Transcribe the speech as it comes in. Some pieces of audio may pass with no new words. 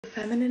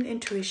Feminine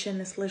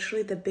intuition is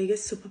literally the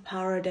biggest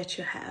superpower that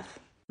you have.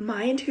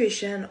 My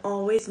intuition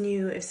always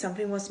knew if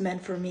something was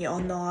meant for me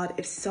or not,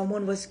 if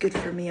someone was good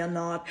for me or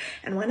not.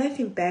 And when I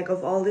think back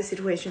of all the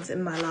situations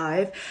in my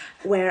life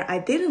where I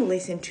didn't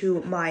listen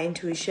to my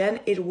intuition,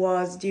 it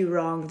was the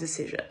wrong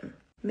decision.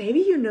 Maybe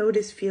you know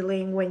this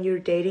feeling when you're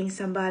dating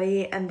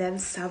somebody and then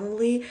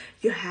suddenly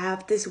you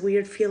have this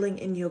weird feeling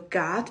in your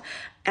gut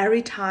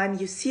every time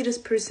you see this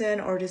person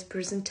or this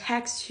person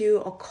texts you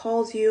or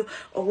calls you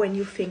or when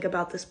you think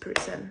about this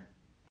person.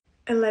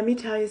 And let me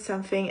tell you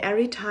something,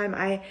 every time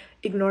I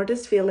ignored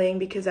this feeling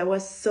because I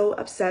was so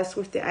obsessed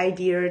with the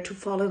idea to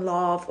fall in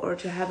love or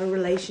to have a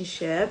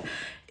relationship,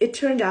 it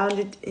turned out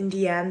in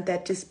the end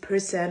that this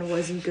person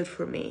wasn't good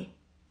for me.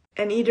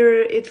 And either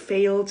it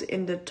failed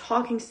in the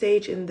talking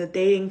stage, in the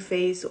dating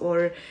phase,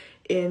 or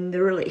in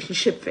the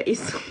relationship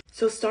phase.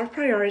 So start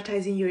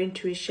prioritizing your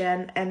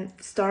intuition and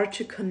start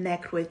to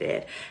connect with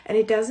it. And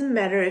it doesn't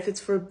matter if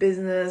it's for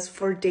business,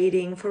 for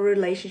dating, for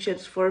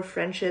relationships, for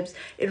friendships.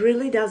 It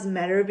really doesn't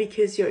matter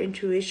because your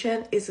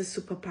intuition is a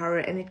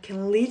superpower and it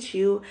can lead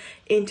you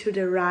into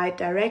the right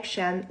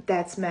direction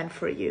that's meant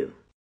for you.